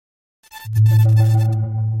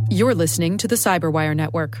You're listening to the Cyberwire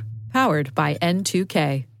Network, powered by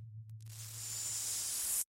N2K.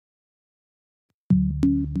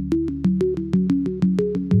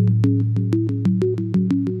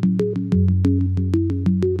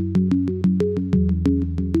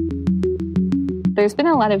 There's been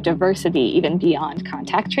a lot of diversity even beyond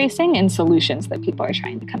contact tracing and solutions that people are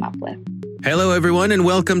trying to come up with. Hello, everyone, and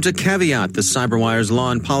welcome to Caveat, the CyberWire's Law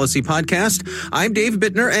and Policy podcast. I'm Dave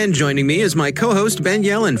Bittner, and joining me is my co-host, Ben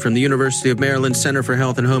Yellen from the University of Maryland Center for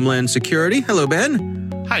Health and Homeland Security. Hello,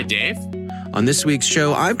 Ben. Hi, Dave. On this week's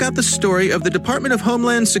show, I've got the story of the Department of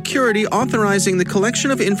Homeland Security authorizing the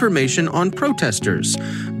collection of information on protesters.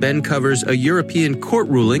 Ben covers a European court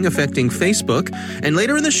ruling affecting Facebook. And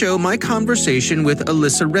later in the show, my conversation with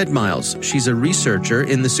Alyssa Redmiles. She's a researcher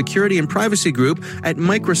in the security and privacy group at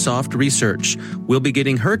Microsoft Research. We'll be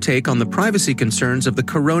getting her take on the privacy concerns of the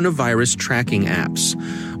coronavirus tracking apps.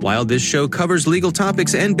 While this show covers legal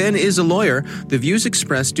topics and Ben is a lawyer, the views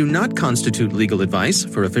expressed do not constitute legal advice.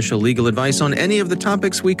 For official legal advice on any of the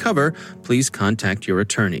topics we cover, please contact your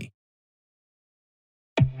attorney.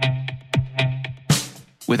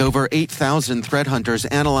 With over 8,000 threat hunters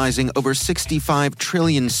analyzing over 65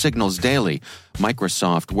 trillion signals daily,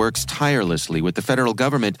 Microsoft works tirelessly with the federal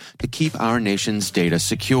government to keep our nation's data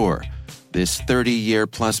secure. This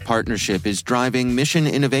 30-year-plus partnership is driving mission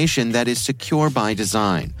innovation that is secure by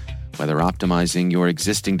design. Whether optimizing your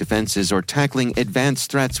existing defenses or tackling advanced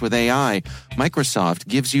threats with AI, Microsoft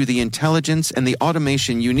gives you the intelligence and the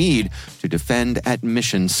automation you need to defend at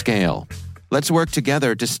mission scale. Let's work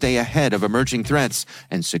together to stay ahead of emerging threats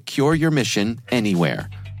and secure your mission anywhere.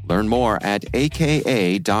 Learn more at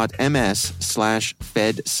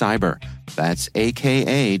aka.ms/fedcyber. That's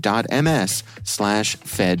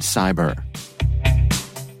aka.ms/fedcyber.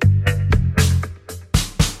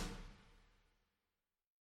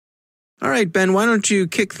 All right, Ben, why don't you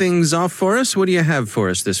kick things off for us? What do you have for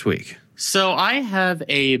us this week? So I have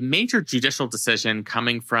a major judicial decision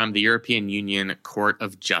coming from the European Union Court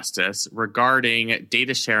of Justice regarding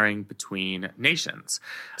data sharing between nations.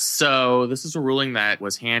 So this is a ruling that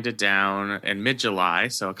was handed down in mid-July,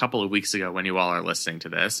 so a couple of weeks ago when you all are listening to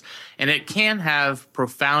this. And it can have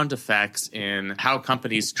profound effects in how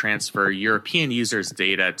companies transfer European users'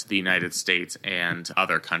 data to the United States and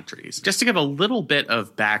other countries. Just to give a little bit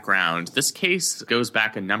of background, this case goes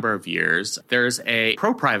back a number of years. There's a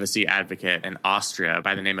pro-privacy advocate in Austria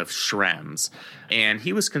by the name of Schrems, and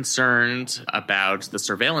he was concerned about the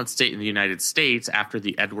surveillance state in the United States after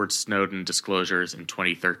the Edward Snowden disclosures in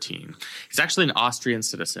 2013. He's actually an Austrian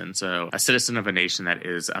citizen, so a citizen of a nation that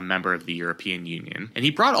is a member of the European Union. And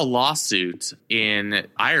he brought a lawsuit in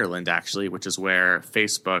Ireland, actually, which is where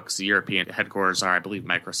Facebook's European headquarters are. I believe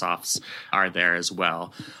Microsoft's are there as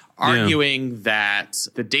well. Arguing that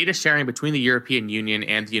the data sharing between the European Union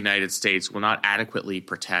and the United States will not adequately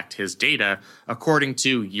protect his data according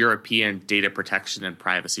to European data protection and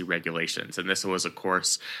privacy regulations. And this was, of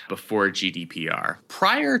course, before GDPR.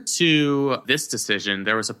 Prior to this decision,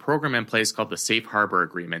 there was a program in place called the Safe Harbor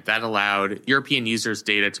Agreement that allowed European users'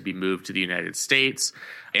 data to be moved to the United States,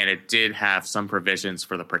 and it did have some provisions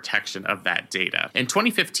for the protection of that data. In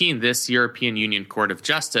 2015, this European Union Court of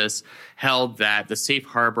Justice held that the Safe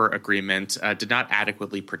Harbor Agreement did not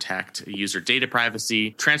adequately protect user data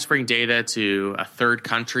privacy. Transferring data to a third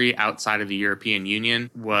country outside of the European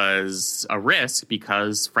Union was a risk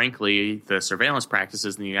because, frankly, the surveillance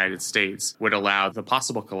practices in the United States would allow the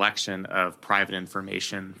possible collection of private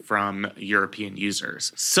information from European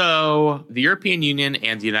users. So the European Union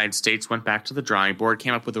and the United States went back to the drawing board,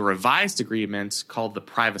 came up with a revised agreement called the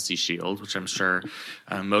Privacy Shield, which I'm sure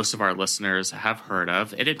most of our listeners have heard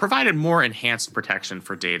of. And it provided more enhanced protection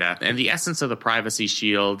for data. And the essence of the Privacy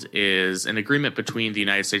Shield is an agreement between the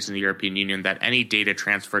United States and the European Union that any data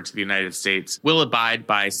transferred to the United States will abide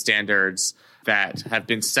by standards that have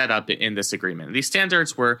been set up in this agreement. These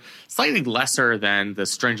standards were slightly lesser than the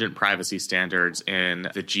stringent privacy standards in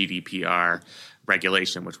the GDPR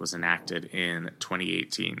regulation, which was enacted in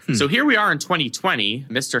 2018. So here we are in 2020.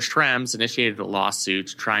 Mr. Schrems initiated a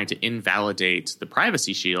lawsuit trying to invalidate the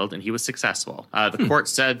Privacy Shield, and he was successful. The court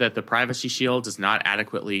said that the Privacy Shield does not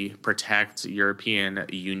adequately protect European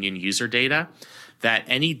Union user data, that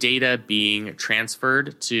any data being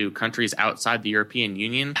transferred to countries outside the European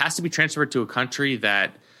Union has to be transferred to a country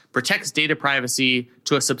that protects data privacy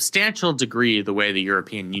to a substantial degree the way the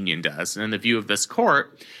European Union does. And in the view of this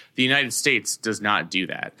court, The United States does not do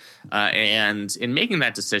that. And in making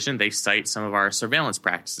that decision, they cite some of our surveillance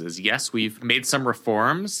practices. Yes, we've made some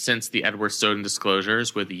reforms since the Edward Snowden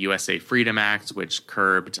disclosures with the USA Freedom Act, which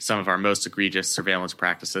curbed some of our most egregious surveillance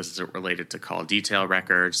practices as it related to call detail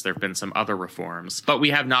records. There have been some other reforms, but we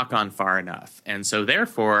have not gone far enough. And so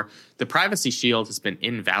therefore, the Privacy Shield has been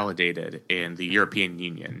invalidated in the European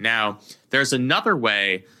Union. Now, there's another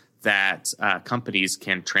way that companies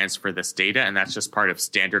can transfer this data, and that's just part of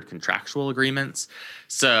standard contractual agreements.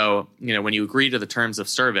 So, when you agree to the terms of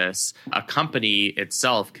service, a company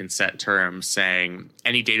itself can set terms saying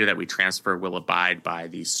any data that we transfer will abide by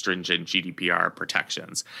these stringent GDPR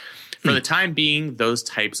protections. For the time being, those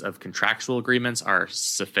types of contractual agreements are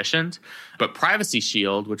sufficient. But Privacy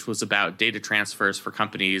Shield, which was about data transfers for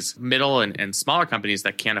companies, middle and smaller companies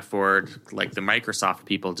that can't afford, like the Microsoft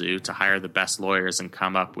people do, to hire the best lawyers and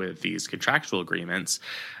come up with these contractual agreements,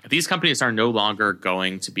 these companies are no longer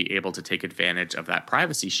going to be able to take advantage of that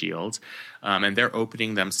Privacy Shield. And they're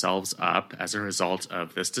opening themselves up as a result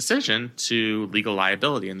of this decision to legal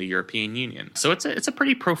liability in the European Union. So it's a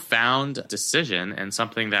pretty profound decision, and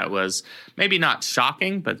something that was maybe not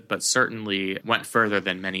shocking, but certainly went further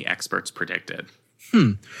than many experts predicted.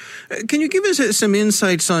 Can you give us some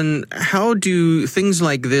insights on how do things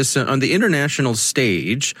like this on the international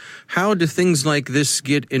stage, how do things like this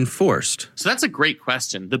get enforced? So that's a great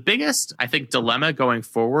question. The biggest, I think, dilemma going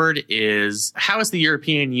forward is how is the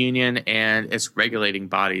European Union and its regulating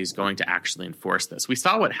bodies going to actually enforce this? We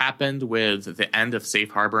saw what happened with the end of Safe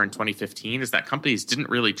Harbor in 2015 is that companies didn't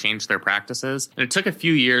really change their practices. And it took a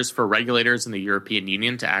few years for regulators in the European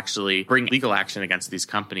Union to actually bring legal action against these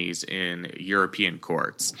companies in European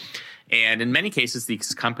courts. And in many cases,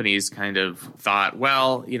 these companies kind of thought,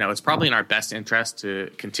 well, it's probably in our best interest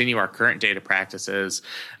to continue our current data practices.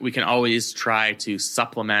 We can always try to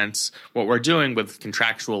supplement what we're doing with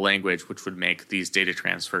contractual language, which would make these data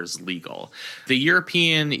transfers legal. The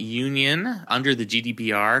European Union, under the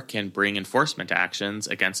GDPR, can bring enforcement actions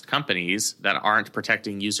against companies that aren't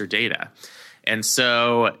protecting user data. And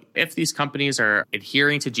so if these companies are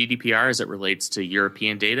adhering to GDPR as it relates to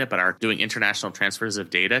European data, but are doing international transfers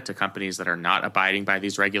of data to companies that are not abiding by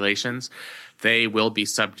these regulations, they will be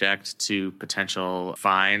subject to potential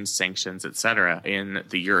fines, sanctions, et cetera, in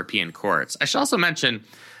the European courts. I should also mention,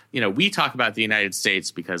 we talk about the United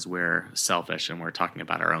States because we're selfish and we're talking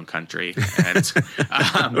about our own country. And,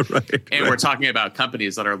 we're talking about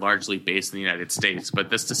companies that are largely based in the United States. But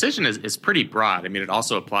this decision is pretty broad. I mean, it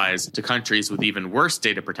also applies to countries with even worse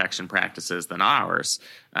data protection practices than ours,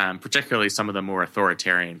 particularly some of the more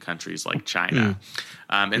authoritarian countries like China.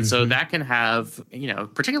 So that can have,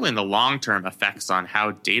 particularly in the long term, effects on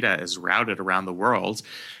how data is routed around the world.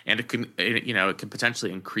 And it can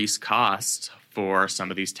potentially increase cost for some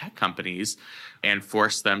of these tech companies and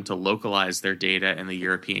force them to localize their data in the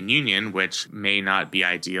European Union, which may not be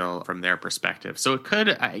ideal from their perspective. So it could,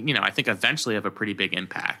 I think eventually have a pretty big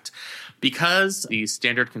impact. Because these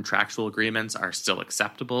standard contractual agreements are still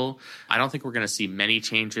acceptable, I don't think we're going to see many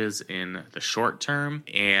changes in the short term.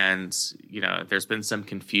 And, there's been some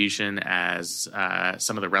confusion as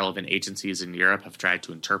some of the relevant agencies in Europe have tried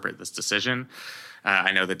to interpret this decision.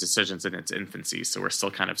 I know the decision's in its infancy, so we're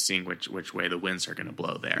still kind of seeing which way the winds are going to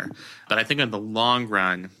blow there. But I think in the long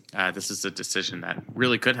run, this is a decision that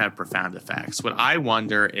really could have profound effects. What I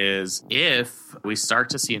wonder is if we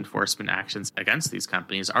start to see enforcement actions against these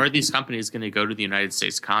companies, are these companies going to go to the United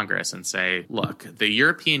States Congress and say, look, the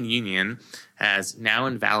European Union has now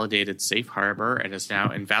invalidated Safe Harbor and has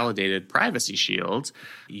now invalidated Privacy Shield.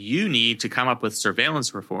 You need to come up with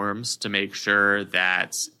surveillance reforms to make sure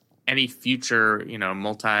that any future,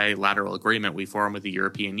 multilateral agreement we form with the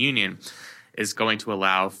European Union is going to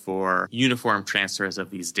allow for uniform transfers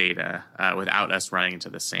of these data without us running into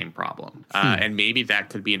the same problem. And maybe that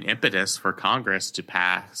could be an impetus for Congress to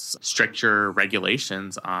pass stricter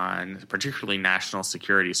regulations on particularly national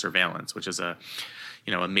security surveillance, which is a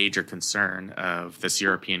major concern of this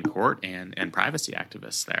European court and privacy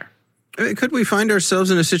activists there. Could we find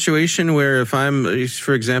ourselves in a situation where if I'm,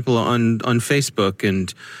 for example, on Facebook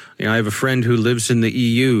and I have a friend who lives in the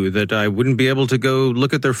EU, that I wouldn't be able to go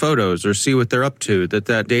look at their photos or see what they're up to,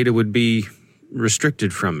 that data would be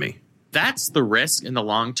restricted from me? That's the risk in the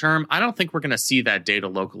long term. I don't think we're going to see that data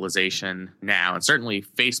localization now. And certainly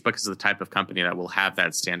Facebook is the type of company that will have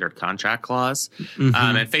that standard contract clause. And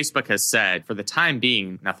Facebook has said for the time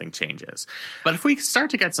being, nothing changes. But if we start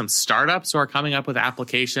to get some startups who are coming up with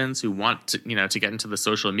applications who want to, to get into the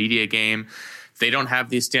social media game, they don't have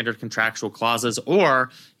these standard contractual clauses, or,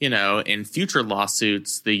 in future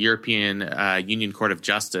lawsuits, the European Union Court of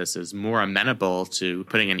Justice is more amenable to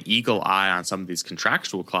putting an eagle eye on some of these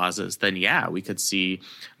contractual clauses, then we could see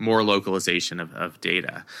more localization of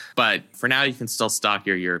data. But for now, you can still stalk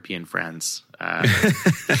your European friends.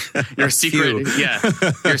 Your secret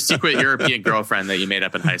European girlfriend that you made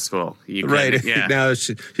up in high school. Right. Yeah. Now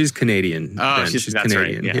she's Canadian. Oh, she's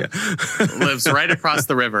Canadian. Right. Yeah. Lives right across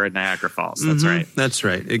the river in Niagara Falls. That's right. That's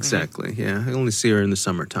right. Exactly. Mm-hmm. Yeah. I only see her in the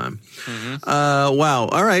summertime. Mm-hmm. Wow.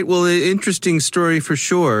 All right. Well, interesting story for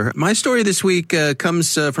sure. My story this week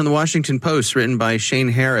comes from the Washington Post, written by Shane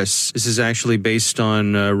Harris. This is actually based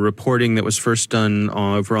on reporting that was first done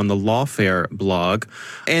over on the Lawfare blog.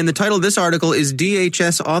 And the title of this article is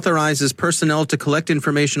DHS authorizes personnel to collect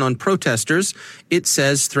information on protesters it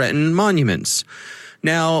says threaten monuments.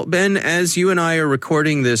 Now, Ben, as you and I are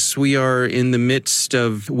recording this, we are in the midst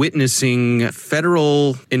of witnessing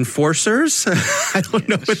federal enforcers. I don't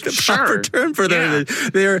know what the proper term for them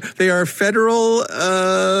is. They are federal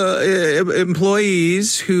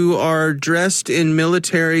employees who are dressed in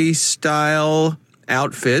military-style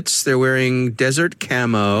outfits. They're wearing desert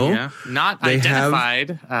camo. Yeah, not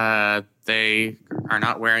identified. They are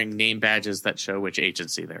not wearing name badges that show which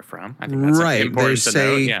agency they're from. I think that's important to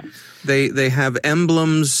note. Yeah. They have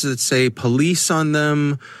emblems that say police on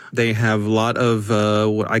them. They have a lot of,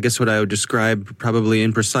 I guess what I would describe probably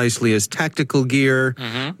imprecisely as tactical gear.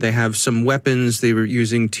 Mm-hmm. They have some weapons. They were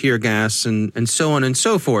using tear gas and so on and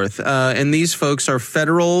so forth. And these folks are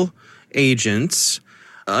federal agents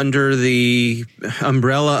under the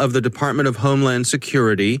umbrella of the Department of Homeland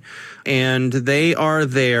Security, and they are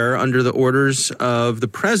there under the orders of the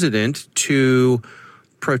president to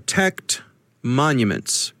protect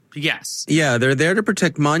monuments. Yes. Yeah, they're there to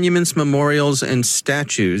protect monuments, memorials, and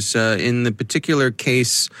statues. In the particular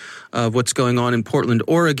case of what's going on in Portland,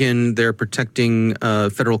 Oregon, they're protecting a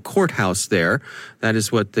federal courthouse there. That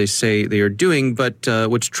is what they say they are doing. But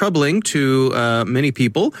what's troubling to many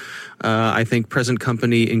people, I think present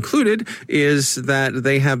company included, is that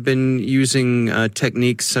they have been using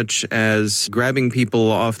techniques such as grabbing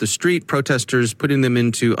people off the street, protesters, putting them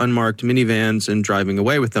into unmarked minivans and driving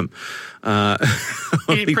away with them. A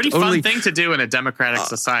pretty fun thing to do in a democratic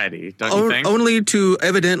society, don't you think? Only to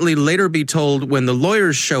evidently later be told when the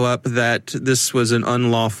lawyers show up that this was an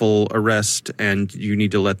unlawful arrest and you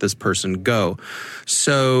need to let this person go.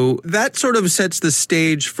 So that sort of sets the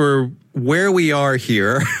stage for where we are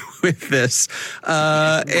here with this.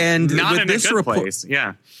 And not with in this a good place,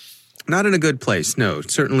 yeah. Not in a good place, no.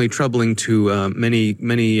 Certainly troubling to many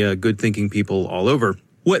good-thinking people all over.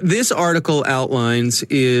 What this article outlines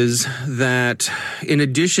is that, in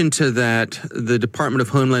addition to that, the Department of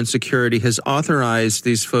Homeland Security has authorized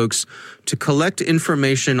these folks to collect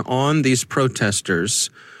information on these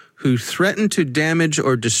protesters who threaten to damage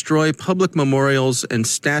or destroy public memorials and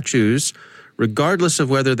statues, regardless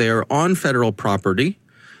of whether they are on federal property.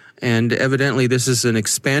 And evidently, this is an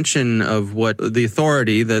expansion of what the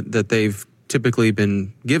authority that they've typically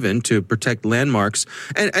been given to protect landmarks.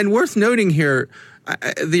 And worth noting here,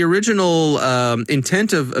 the original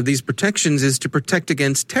intent of these protections is to protect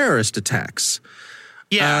against terrorist attacks.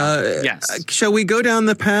 Yeah. Yes. Shall we go down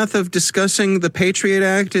the path of discussing the Patriot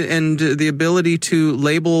Act and the ability to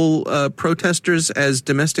label protesters as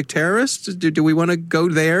domestic terrorists? Do we want to go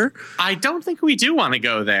there? I don't think we do want to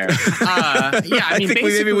go there. I think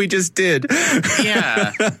maybe we just did.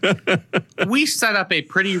 Yeah. We set up a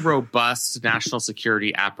pretty robust national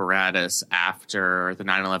security apparatus after the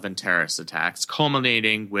 9/11 terrorist attacks,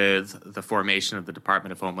 culminating with the formation of the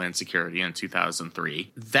Department of Homeland Security in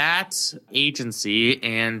 2003. That agency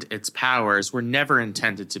and its powers were never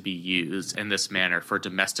intended to be used in this manner for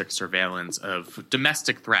domestic surveillance of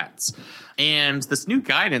domestic threats. And this new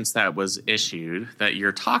guidance that was issued that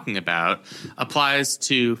you're talking about applies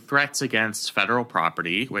to threats against federal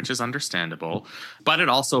property, which is understandable, but it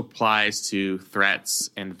also applies to threats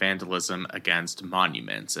and vandalism against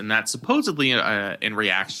monuments. And that's supposedly in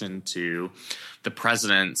reaction to the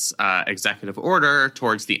president's executive order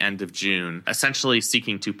towards the end of June, essentially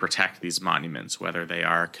seeking to protect these monuments, whether they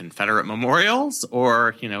are Confederate memorials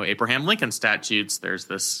or, Abraham Lincoln statues. There's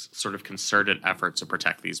this sort of concerted effort to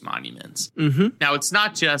protect these monuments. Mm-hmm. Now, it's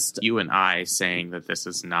not just you and I saying that this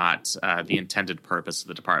is not the intended purpose of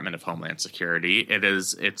the Department of Homeland Security. It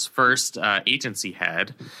is its first agency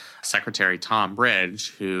head, Secretary Tom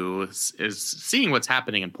Ridge, who is seeing what's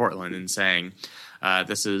happening in Portland and saying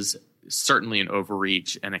this is certainly an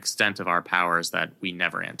overreach and extent of our powers that we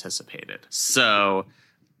never anticipated. So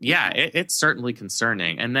Yeah, it's certainly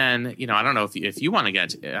concerning. And then, I don't know if you want to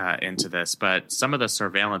get into this, but some of the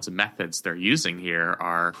surveillance methods they're using here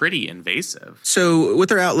are pretty invasive. So what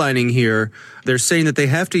they're outlining here, they're saying that they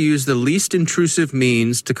have to use the least intrusive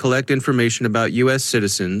means to collect information about U.S.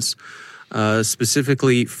 citizens,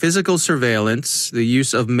 specifically physical surveillance, the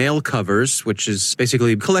use of mail covers, which is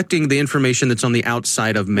basically collecting the information that's on the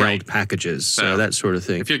outside of mailed packages, so that sort of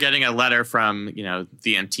thing. If you're getting a letter from,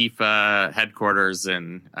 the Antifa headquarters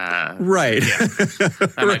and right,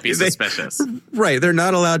 that might be suspicious. Right, they're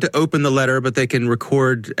not allowed to open the letter, but they can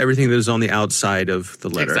record everything that is on the outside of the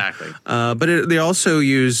letter. Exactly. But they also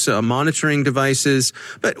use monitoring devices.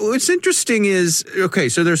 But what's interesting is,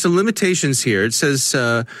 so there's some limitations here. It says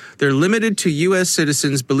they're limited to U.S.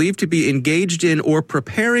 citizens believed to be engaged in or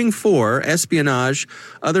preparing for espionage,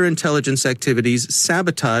 other intelligence activities,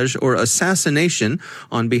 sabotage, or assassination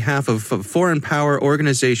on behalf of a foreign power,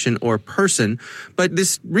 organization, or person. But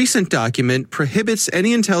this recent document prohibits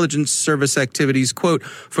any intelligence service activities, quote,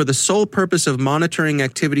 for the sole purpose of monitoring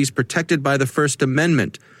activities protected by the First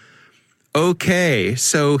Amendment. Okay,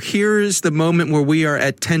 so here's the moment where we are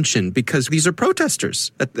at tension because these are protesters,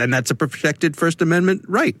 and that's a protected First Amendment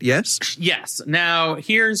right, yes? Yes. Now,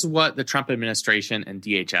 here's what the Trump administration and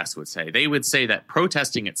DHS would say. They would say that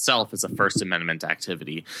protesting itself is a First Amendment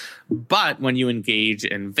activity, but when you engage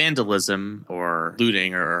in vandalism or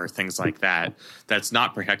looting or things like that, that's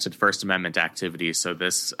not protected First Amendment activity, so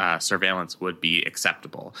this surveillance would be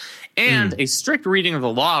acceptable. And a strict reading of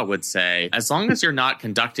the law would say, as long as you're not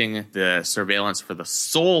conducting the surveillance for the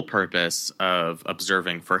sole purpose of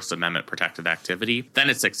observing First Amendment protected activity,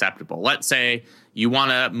 then it's acceptable. Let's say you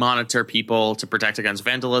want to monitor people to protect against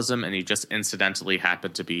vandalism, and you just incidentally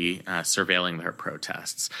happen to be surveilling their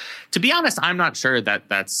protests. To be honest, I'm not sure that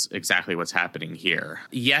that's exactly what's happening here.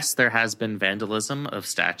 Yes, there has been vandalism of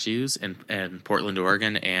statues in Portland,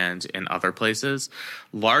 Oregon, and in other places.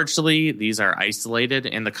 Largely, these are isolated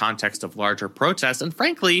in the context of larger protests. And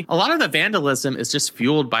frankly, a lot of the vandalism is just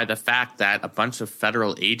fueled by the fact that a bunch of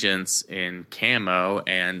federal agents in camo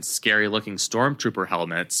and scary-looking stormtrooper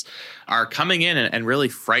helmets are coming in and really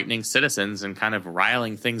frightening citizens and kind of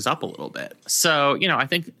riling things up a little bit. So, I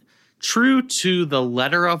think true to the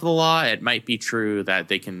letter of the law, it might be true that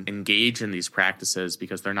they can engage in these practices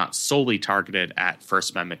because they're not solely targeted at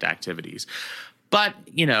First Amendment activities. But,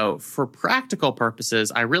 for practical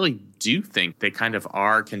purposes, I really do think they kind of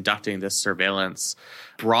are conducting this surveillance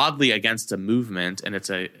broadly against a movement, and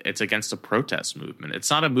it's against a protest movement. It's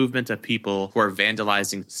not a movement of people who are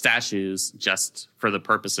vandalizing statues just for the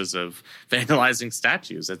purposes of vandalizing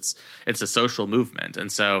statues. It's a social movement.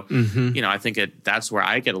 And so, I think that's where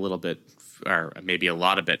I get a little bit, or maybe a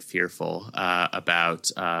lot of bit, fearful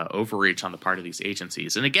about overreach on the part of these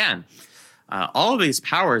agencies. And again, all of these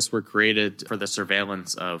powers were created for the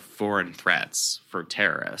surveillance of foreign threats, for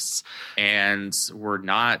terrorists, and were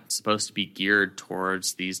not supposed to be geared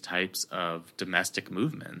towards these types of domestic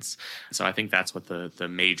movements. So I think that's what the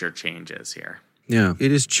major change is here. Yeah,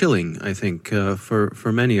 it is chilling, I think,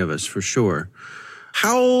 for many of us, for sure.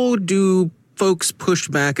 How do folks push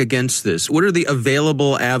back against this? What are the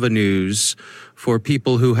available avenues for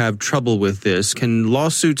people who have trouble with this? Can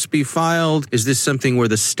lawsuits be filed? Is this something where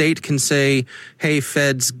the state can say, hey,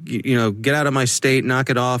 feds, get out of my state, knock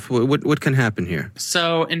it off? What can happen here?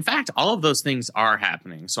 So, in fact, all of those things are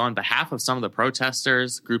happening. So on behalf of some of the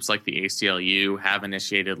protesters, groups like the ACLU have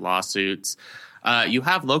initiated lawsuits. You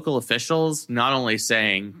have local officials not only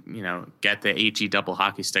saying, get the HE double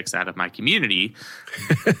hockey sticks out of my community,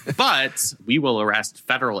 but we will arrest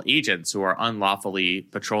federal agents who are unlawfully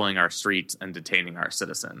patrolling our streets and detaining our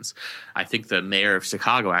citizens. I think the mayor of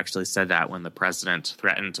Chicago actually said that when the president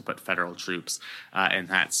threatened to put federal troops in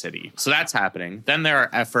that city. So that's happening. Then there are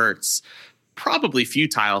efforts, probably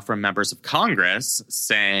futile, from members of Congress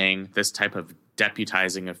saying this type of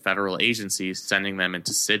deputizing of federal agencies, sending them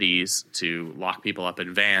into cities to lock people up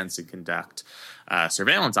in vans and conduct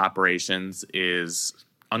surveillance operations is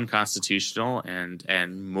unconstitutional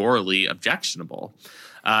and morally objectionable.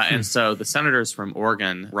 And so the senators from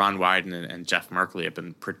Oregon, Ron Wyden and Jeff Merkley, have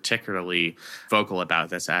been particularly vocal about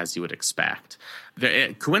this, as you would expect.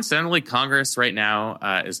 Coincidentally, Congress right now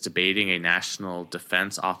is debating a national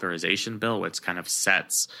defense authorization bill, which kind of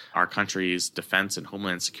sets our country's defense and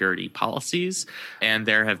homeland security policies. And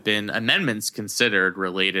there have been amendments considered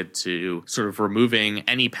related to sort of removing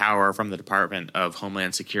any power from the Department of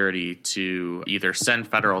Homeland Security to either send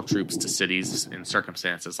federal troops to cities in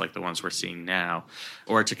circumstances like the ones we're seeing now,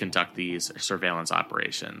 or to conduct these surveillance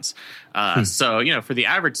operations. So, for the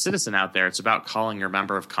average citizen out there, it's about calling your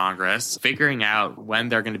member of Congress, figuring out when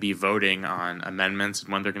they're going to be voting on amendments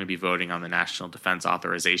and when they're going to be voting on the National Defense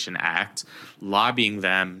Authorization Act, lobbying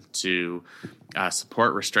them to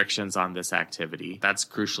support restrictions on this activity. That's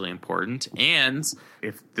crucially important. And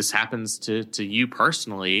if this happens to you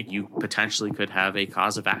personally, you potentially could have a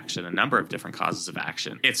cause of action, a number of different causes of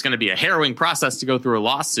action. It's going to be a harrowing process to go through a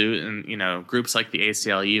lawsuit, and groups like the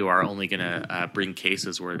ACLU are only going to bring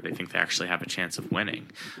cases where they think they actually have a chance of winning.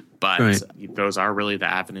 But those are really the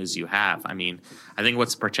avenues you have. I mean, I think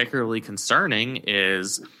what's particularly concerning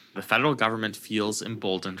is the federal government feels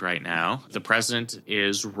emboldened right now. The president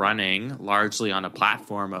is running largely on a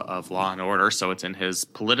platform of law and order, so it's in his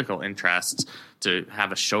political interest to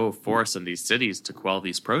have a show of force in these cities to quell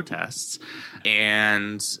these protests.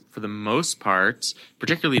 And for the most part,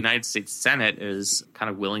 particularly the United States Senate is kind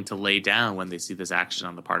of willing to lay down when they see this action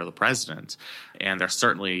on the part of the president. And they're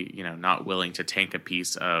certainly, not willing to tank a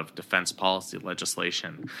piece of defense policy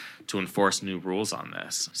legislation to enforce new rules on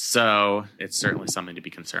this. So it's certainly something to be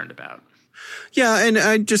concerned about. Yeah, and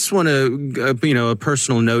I just want to, a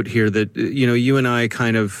personal note here that, you and I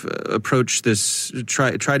kind of approach this,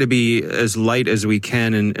 try to be as light as we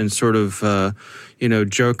can and sort of,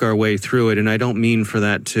 joke our way through it. And I don't mean for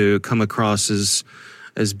that to come across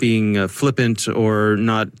as being flippant or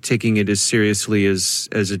not taking it as seriously as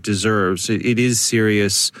it deserves. It is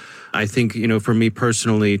serious. I think, for me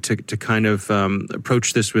personally, to kind of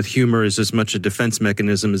approach this with humor is as much a defense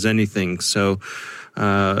mechanism as anything. So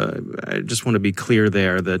I just want to be clear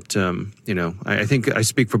there that, I think I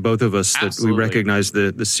speak for both of us. Absolutely. That we recognize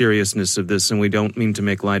the seriousness of this and we don't mean to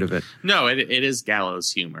make light of it. No, it is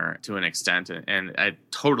gallows humor to an extent, and it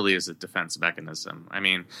totally is a defense mechanism. I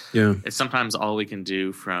mean, it's sometimes all we can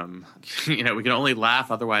do from, we can only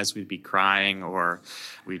laugh, otherwise we'd be crying or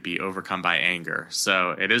we'd be overcome by anger.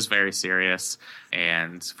 So it is very serious,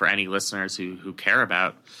 and for any listeners who care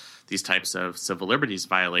about these types of civil liberties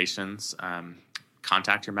violations,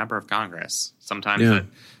 contact your member of Congress. Sometimes it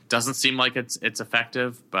doesn't seem like it's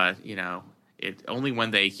effective, but it only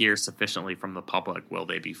when they hear sufficiently from the public will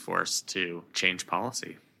they be forced to change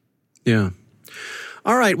policy. Yeah.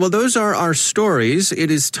 All right. Well, those are our stories.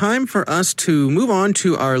 It is time for us to move on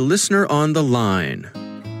to our listener on the line.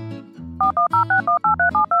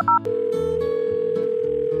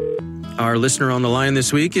 Our listener on the line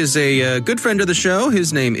this week is a good friend of the show.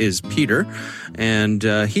 His name is Peter, and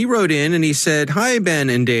he wrote in and he said, "Hi, Ben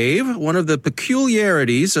and Dave. One of the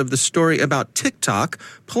peculiarities of the story about TikTok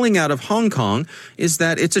pulling out of Hong Kong is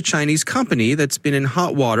that it's a Chinese company that's been in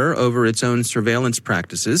hot water over its own surveillance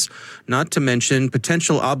practices, not to mention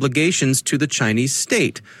potential obligations to the Chinese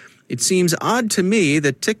state. It seems odd to me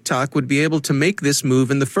that TikTok would be able to make this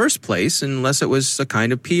move in the first place unless it was a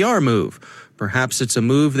kind of PR move. Perhaps it's a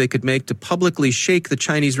move they could make to publicly shake the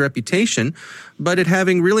Chinese reputation, but it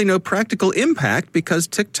having really no practical impact because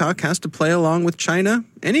TikTok has to play along with China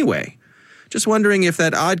anyway. Just wondering if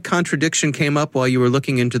that odd contradiction came up while you were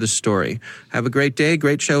looking into the story. Have a great day.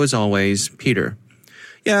 Great show as always, Peter."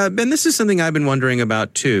 Yeah, Ben, this is something I've been wondering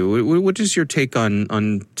about too. What is your take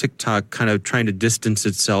on TikTok kind of trying to distance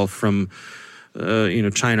itself from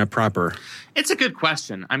China proper? It's a good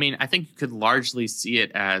question. I mean, I think you could largely see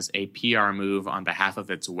it as a PR move on behalf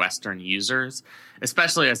of its Western users,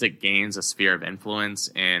 especially as it gains a sphere of influence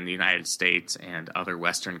in the United States and other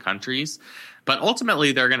Western countries. But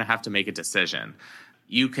ultimately, they're going to have to make a decision.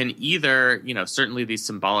 You can either, certainly these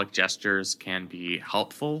symbolic gestures can be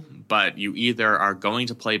helpful, but you either are going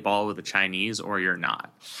to play ball with the Chinese or you're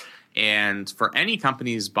not. And for any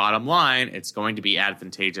company's bottom line, it's going to be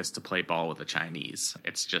advantageous to play ball with the Chinese.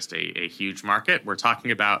 It's just a huge market. We're talking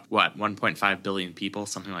about, 1.5 billion people,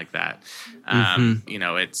 something like that.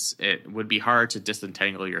 It would be hard to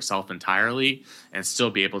disentangle yourself entirely and still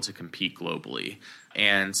be able to compete globally.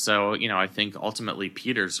 And so, I think ultimately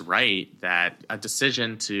Peter's right that a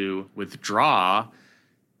decision to withdraw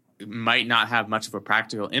might not have much of a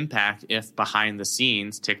practical impact if behind the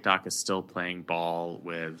scenes TikTok is still playing ball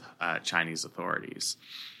with Chinese authorities.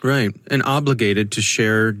 Right. And obligated to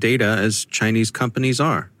share data as Chinese companies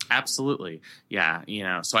are. Absolutely.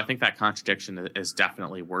 Yeah. So I think that contradiction is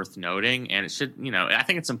definitely worth noting. And it should, I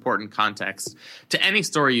think it's important context to any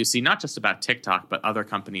story you see, not just about TikTok, but other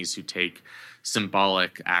companies who take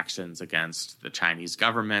symbolic actions against the Chinese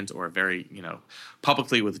government or very,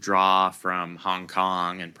 publicly withdraw from Hong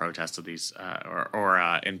Kong in protest of these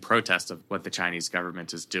or in protest of what the Chinese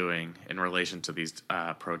government is doing in relation to these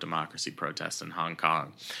pro-democracy protests in Hong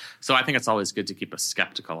Kong. So I think it's always good to keep a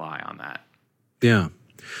skeptical eye on that. Yeah.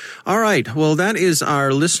 All right. Well, that is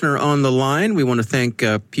our listener on the line. We want to thank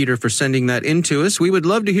Peter for sending that in to us. We would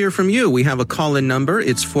love to hear from you. We have a call-in number.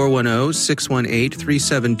 It's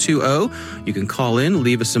 410-618-3720. You can call in,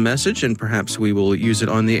 leave us a message, and perhaps we will use it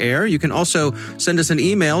on the air. You can also send us an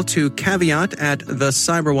email to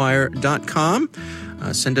caveat@thecyberwire.com.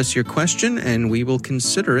 Send us your question, and we will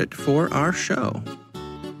consider it for our show.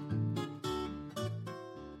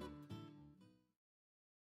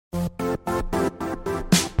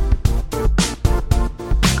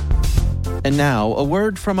 And now, a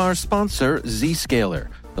word from our sponsor, Zscaler,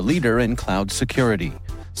 the leader in cloud security.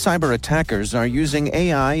 Cyber attackers are using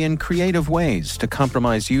AI in creative ways to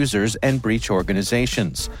compromise users and breach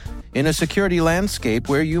organizations. In a security landscape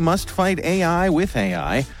where you must fight AI with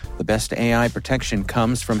AI, the best AI protection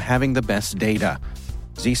comes from having the best data.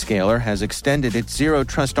 Zscaler has extended its Zero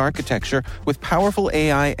Trust architecture with powerful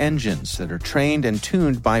AI engines that are trained and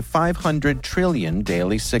tuned by 500 trillion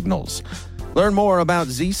daily signals. Learn more about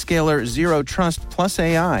Zscaler Zero Trust Plus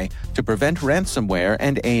AI to prevent ransomware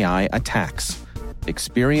and AI attacks.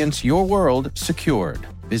 Experience your world secured.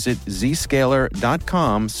 Visit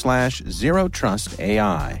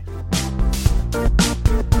zscaler.com/zerotrustai.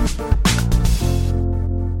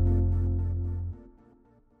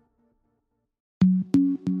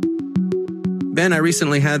 Ben, I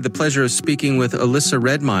recently had the pleasure of speaking with Alyssa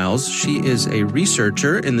Redmiles. She is a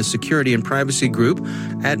researcher in the Security and Privacy Group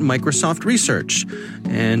at Microsoft Research.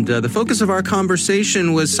 And the focus of our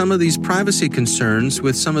conversation was some of these privacy concerns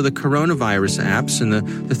with some of the coronavirus apps and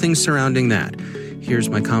the things surrounding that. Here's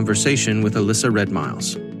my conversation with Alyssa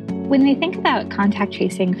Redmiles. When we think about contact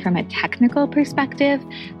tracing from a technical perspective,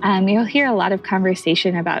 you'll hear a lot of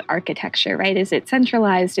conversation about architecture, right? Is it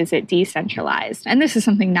centralized? Is it decentralized? And this is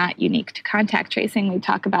something not unique to contact tracing. We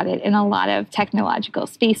talk about it in a lot of technological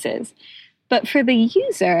spaces. But for the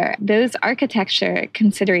user, those architecture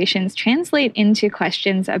considerations translate into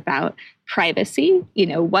questions about privacy.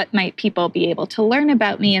 What might people be able to learn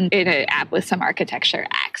about me in an app with some architecture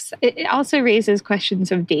X? It also raises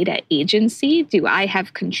questions of data agency. Do I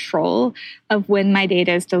have control of when my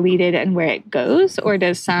data is deleted and where it goes? Or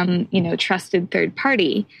does some, trusted third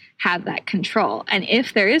party have that control? And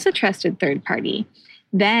if there is a trusted third party,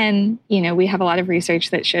 then, we have a lot of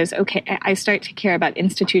research that shows, okay, I start to care about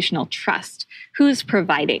institutional trust. Who's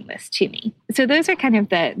providing this to me? So those are kind of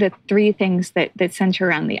the three things that center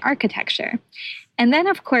around the architecture. And then,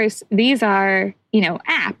 of course, these are,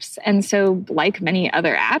 apps. And so like many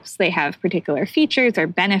other apps, they have particular features or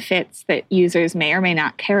benefits that users may or may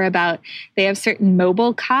not care about. They have certain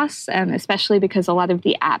mobile costs, especially because a lot of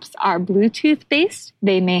the apps are Bluetooth-based.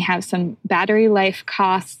 They may have some battery life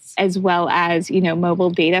costs as well as, mobile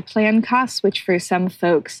data plan costs, which for some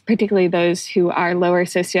folks, particularly those who are lower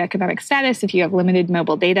socioeconomic status, if you have limited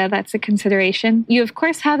mobile data, that's a consideration. You, of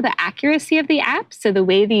course, have the accuracy of the app. So the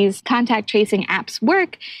way these contact tracing apps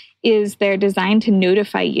work is they're designed to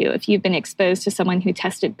notify you if you've been exposed to someone who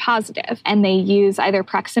tested positive. And they use either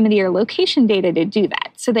proximity or location data to do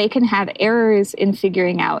that. So they can have errors in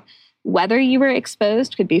figuring out whether you were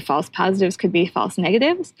exposed, could be false positives, could be false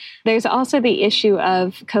negatives. There's also the issue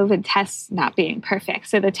of COVID tests not being perfect.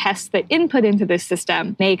 So the tests that input into the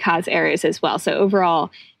system may cause errors as well. So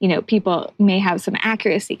overall, people may have some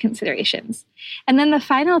accuracy considerations. And then the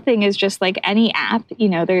final thing is just like any app,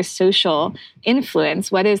 there's social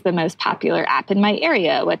influence. What is the most popular app in my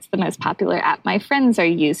area? What's the most popular app my friends are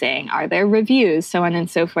using? Are there reviews? So on and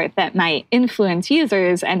so forth that might influence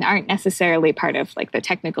users and aren't necessarily part of like the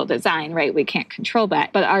technical design, right? We can't control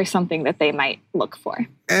that, but are something that they might look for.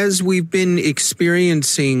 As we've been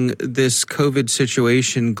experiencing this COVID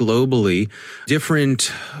situation globally,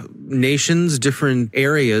 different nations, different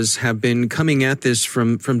areas have been coming at this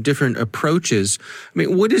from different approaches. I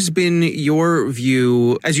mean, what has been your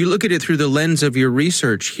view, as you look at it through the lens of your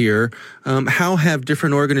research here, how have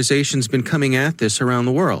different organizations been coming at this around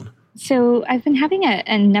the world? So I've been having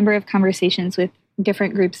a number of conversations with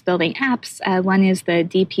different groups building apps. One is the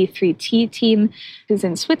DP3T team, who's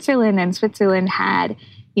in Switzerland, and Switzerland had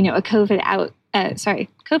a COVID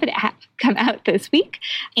app come out this week.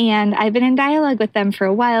 And I've been in dialogue with them for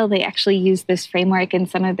a while. They actually use this framework in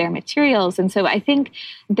some of their materials. And so I think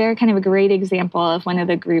they're kind of a great example of one of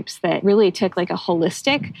the groups that really took like a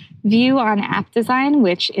holistic view on app design,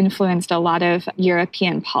 which influenced a lot of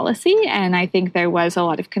European policy. And I think there was a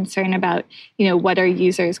lot of concern about, what are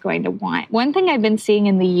users going to want? One thing I've been seeing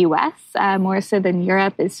in the US, more so than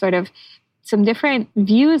Europe, is sort of some different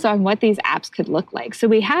views on what these apps could look like. So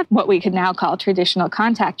we have what we could now call traditional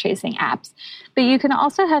contact tracing apps, but you can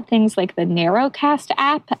also have things like the Narrowcast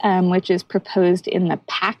app, which is proposed in the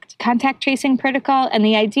PACT contact tracing protocol. And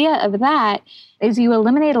the idea of that is you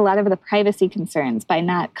eliminate a lot of the privacy concerns by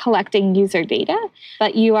not collecting user data,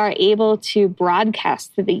 but you are able to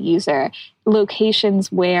broadcast to the user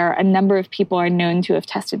locations where a number of people are known to have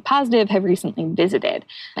tested positive, have recently visited.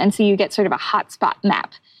 And so you get sort of a hotspot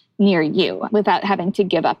map near you without having to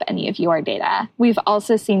give up any of your data. We've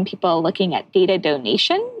also seen people looking at data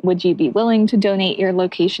donation. Would you be willing to donate your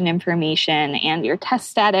location information and your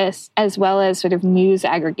test status, as well as sort of news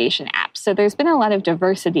aggregation apps? So there's been a lot of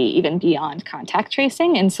diversity even beyond contact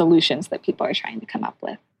tracing and solutions that people are trying to come up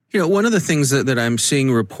with. You know, one of the things that I'm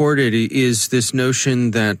seeing reported is this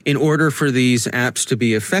notion that in order for these apps to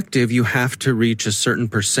be effective, you have to reach a certain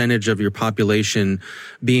percentage of your population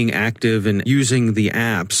being active and using the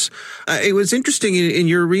apps. It was interesting in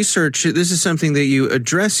your research, this is something that you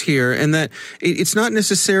address here, and that it's not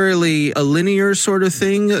necessarily a linear sort of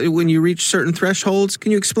thing when you reach certain thresholds.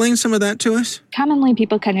 Can you explain some of that to us? Commonly,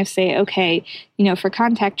 people kind of say, okay, for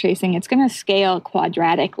contact tracing, it's going to scale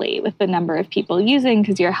quadratically with the number of people using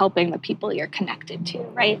because you're helping the people you're connected to,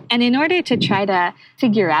 right? And in order to try to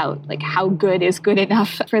figure out like how good is good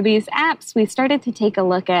enough for these apps, we started to take a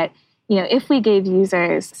look at, if we gave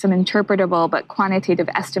users some interpretable but quantitative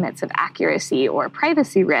estimates of accuracy or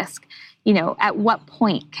privacy risk, at what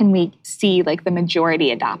point can we see like the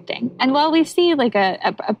majority adopting? And while we see like a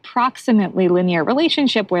approximately linear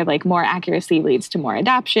relationship where like more accuracy leads to more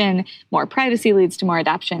adoption, more privacy leads to more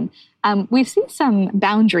adoption, we see some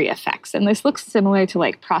boundary effects. And this looks similar to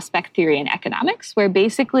like prospect theory in economics, where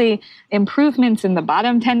basically improvements in the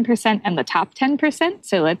bottom 10% and the top 10%.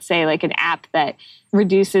 So let's say like an app that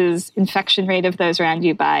reduces infection rate of those around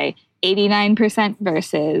you by 89%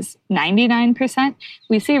 versus 99%,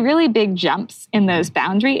 we see really big jumps in those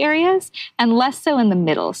boundary areas and less so in the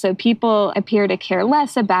middle. So people appear to care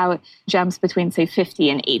less about jumps between, say, 50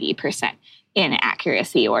 and 80% in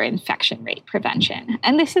accuracy or infection rate prevention.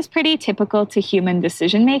 And this is pretty typical to human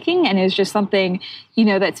decision-making and is just something,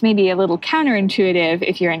 that's maybe a little counterintuitive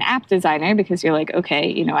if you're an app designer because you're like,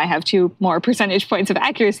 okay, I have 2 more percentage points of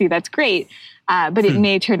accuracy, that's great. But it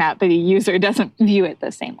may turn out that a user doesn't view it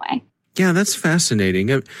the same way. Yeah, that's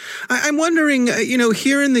fascinating. I'm wondering,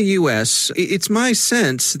 here in the U.S., it's my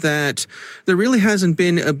sense that there really hasn't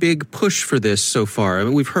been a big push for this so far. I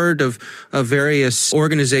mean, we've heard of various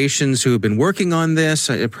organizations who have been working on this.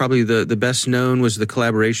 Probably the best known was the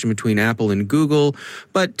collaboration between Apple and Google.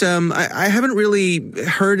 But I haven't really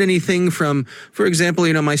heard anything from, for example,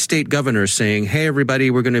 my state governor saying, hey,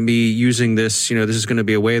 everybody, we're going to be using this. This is going to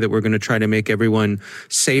be a way that we're going to try to make everyone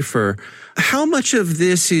safer. How much of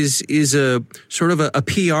this is a sort of a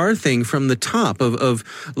PR thing from the top of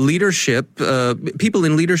leadership, people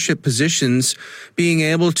in leadership positions being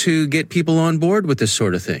able to get people on board with this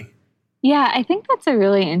sort of thing? Yeah, I think that's a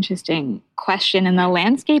really interesting question, and the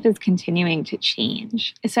landscape is continuing to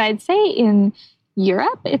change. So I'd say in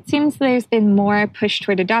Europe, it seems there's been more push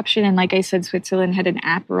toward adoption, and like I said, Switzerland had an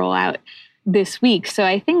app rollout this week. So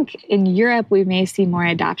I think in Europe, we may see more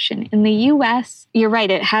adoption. In the US, you're right,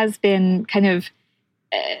 it has been kind of,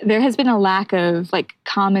 there has been a lack of like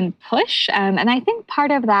common push. And I think part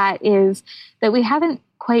of that is that we haven't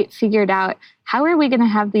quite figured out how are we going to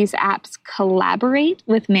have these apps collaborate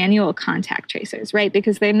with manual contact tracers, right?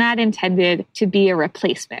 Because they're not intended to be a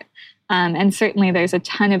replacement. And certainly there's a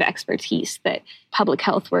ton of expertise that public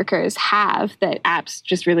health workers have that apps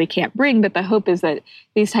just really can't bring. But the hope is that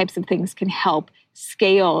these types of things can help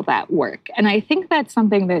scale that work. And I think that's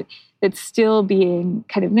something that's still being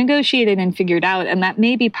kind of negotiated and figured out. And that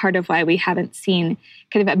may be part of why we haven't seen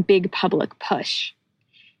kind of a big public push.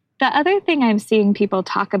 The other thing I'm seeing people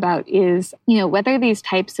talk about is, whether these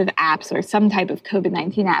types of apps or some type of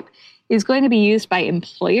COVID-19 app is going to be used by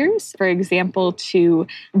employers, for example, to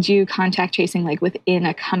do contact tracing like within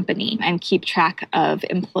a company and keep track of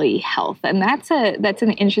employee health. And that's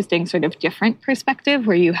an interesting sort of different perspective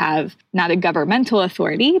where you have not a governmental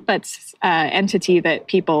authority, but an entity that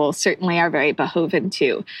people certainly are very beholden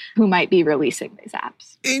to who might be releasing these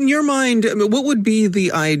apps. In your mind, what would be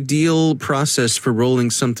the ideal process for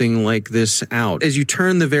rolling something like this out? As you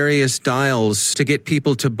turn the various dials to get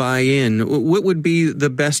people to buy in, what would be the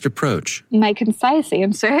best approach? My concise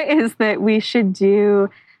answer is that we should do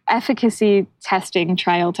efficacy testing,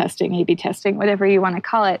 trial testing, A/B testing, whatever you want to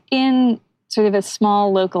call it, in sort of a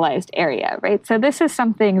small localized area, right? So this is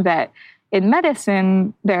something that in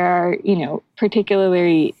medicine, there are,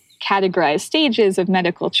 particularly categorized stages of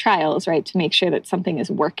medical trials, right, to make sure that something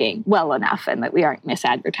is working well enough and that we aren't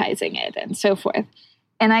misadvertising it and so forth.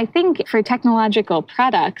 And I think for technological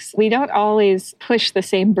products, we don't always push the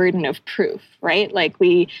same burden of proof, right? Like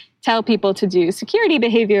we tell people to do security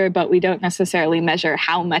behavior, but we don't necessarily measure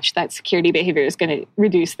how much that security behavior is going to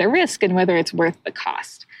reduce their risk and whether it's worth the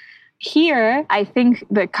cost. Here, I think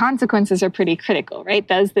the consequences are pretty critical, right?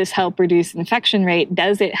 Does this help reduce infection rate?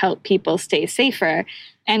 Does it help people stay safer?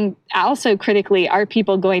 And also critically, are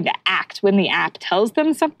people going to act when the app tells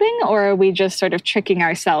them something, or are we just sort of tricking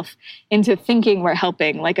ourselves into thinking we're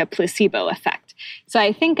helping, like a placebo effect? So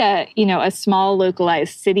I think a small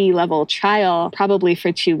localized city level trial, probably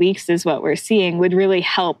for 2 weeks is what we're seeing, would really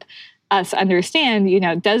help us understand,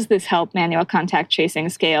 does this help manual contact tracing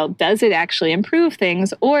scale? Does it actually improve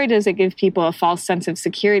things, or does it give people a false sense of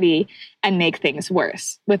security and make things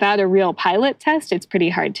worse? Without a real pilot test, it's pretty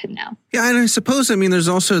hard to know. Yeah, and I suppose, there's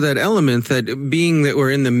also that element that being that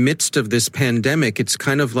we're in the midst of this pandemic, it's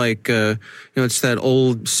kind of like, it's that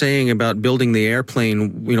old saying about building the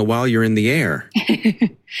airplane, while you're in the air.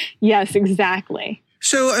 Yes, exactly.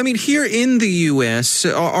 So, here in the U.S.,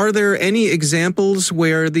 are there any examples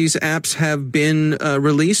where these apps have been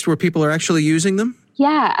released, where people are actually using them?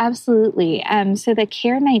 Yeah, absolutely. So the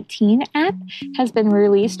Care19 app has been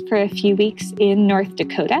released for a few weeks in North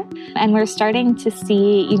Dakota, and we're starting to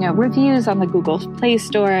see, reviews on the Google Play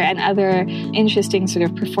Store and other interesting sort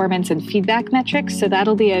of performance and feedback metrics. So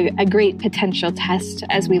that'll be a great potential test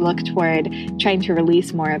as we look toward trying to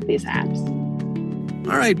release more of these apps.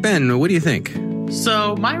 All right, Ben, what do you think?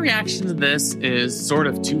 So my reaction to this is sort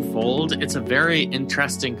of twofold. It's a very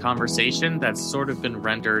interesting conversation that's sort of been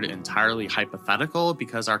rendered entirely hypothetical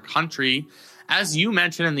because our country, as you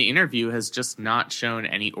mentioned in the interview, has just not shown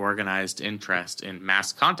any organized interest in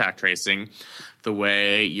mass contact tracing the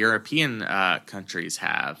way European countries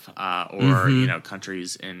have, or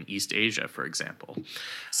countries in East Asia, for example.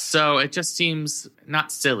 So it just seems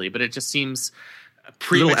not silly, but it just seems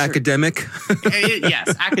a little academic.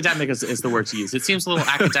 Yes, academic is the word to use. It seems a little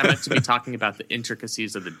academic to be talking about the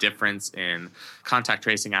intricacies of the difference in contact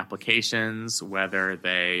tracing applications, whether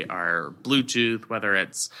they are Bluetooth, whether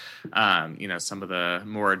it's some of the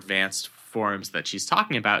more advanced forms that she's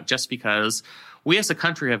talking about, just because we as a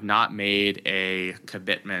country have not made a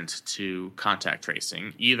commitment to contact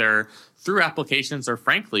tracing, either through applications or,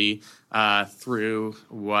 frankly, through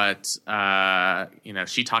what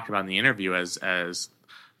she talked about in the interview as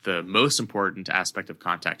the most important aspect of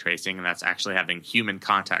contact tracing, and that's actually having human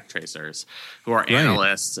contact tracers who are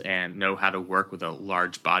analysts and know how to work with a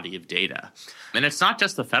large body of data. And it's not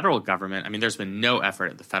just the federal government. There's been no effort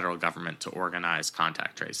at the federal government to organize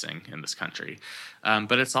contact tracing in this country.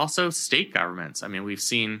 But it's also state governments. We've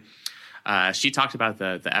seen she talked about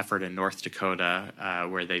the effort in North Dakota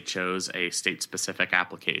where they chose a state-specific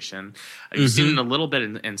application. You've seen it a little bit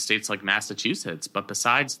in states like Massachusetts, but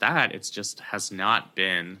besides that, it just has not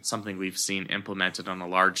been something we've seen implemented on a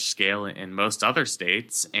large scale in most other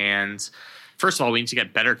states. And first of all, we need to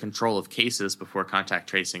get better control of cases before contact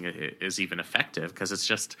tracing is even effective, because it's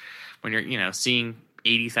just when you're seeing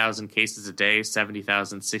 80,000 cases a day,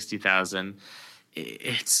 70,000, 60,000,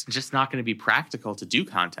 it's just not going to be practical to do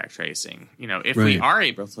contact tracing. If we are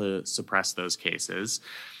able to suppress those cases,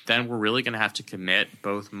 then we're really going to have to commit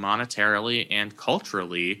both monetarily and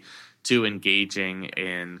culturally to engaging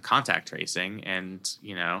in contact tracing and,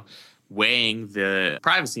 weighing the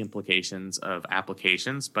privacy implications of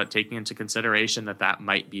applications, but taking into consideration that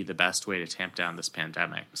might be the best way to tamp down this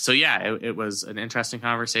pandemic. So yeah, it was an interesting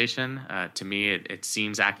conversation. To me, it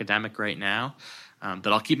seems academic right now.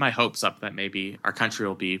 But I'll keep my hopes up that maybe our country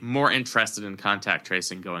will be more interested in contact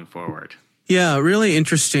tracing going forward. Yeah, really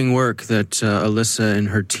interesting work that Alyssa and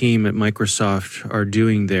her team at Microsoft are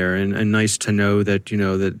doing there, and nice to know that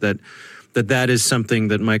that is something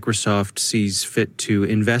that Microsoft sees fit to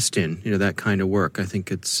invest in. That kind of work. I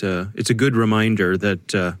think it's a good reminder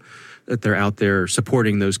that they're out there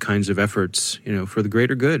supporting those kinds of efforts, for the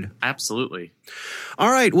greater good. Absolutely.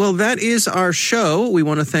 All right. Well, that is our show. We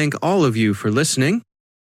want to thank all of you for listening.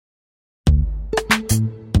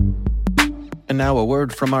 And now a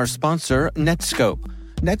word from our sponsor, Netskope.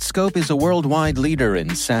 Netskope is a worldwide leader in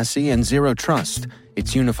SASE and Zero Trust.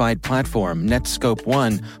 Its unified platform, Netskope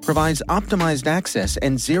One, provides optimized access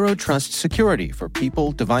and Zero Trust security for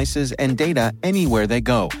people, devices, and data anywhere they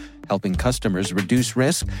go, helping customers reduce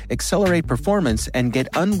risk, accelerate performance, and get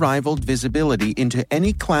unrivaled visibility into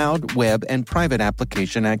any cloud, web, and private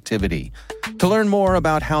application activity. To learn more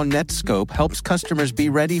about how Netskope helps customers be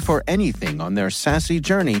ready for anything on their SASE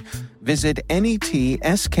journey, visit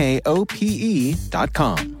netskope.com.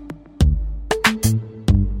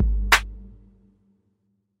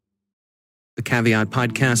 The Caveat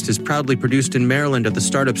podcast is proudly produced in Maryland at the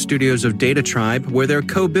startup studios of Data Tribe, where they're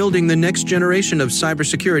co-building the next generation of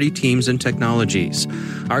cybersecurity teams and technologies.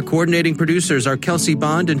 Our coordinating producers are Kelsey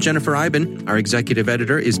Bond and Jennifer Iben. Our executive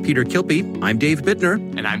editor is Peter Kilpie. I'm Dave Bittner.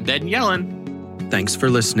 And I'm Ben Yellen. Thanks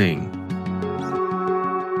for listening.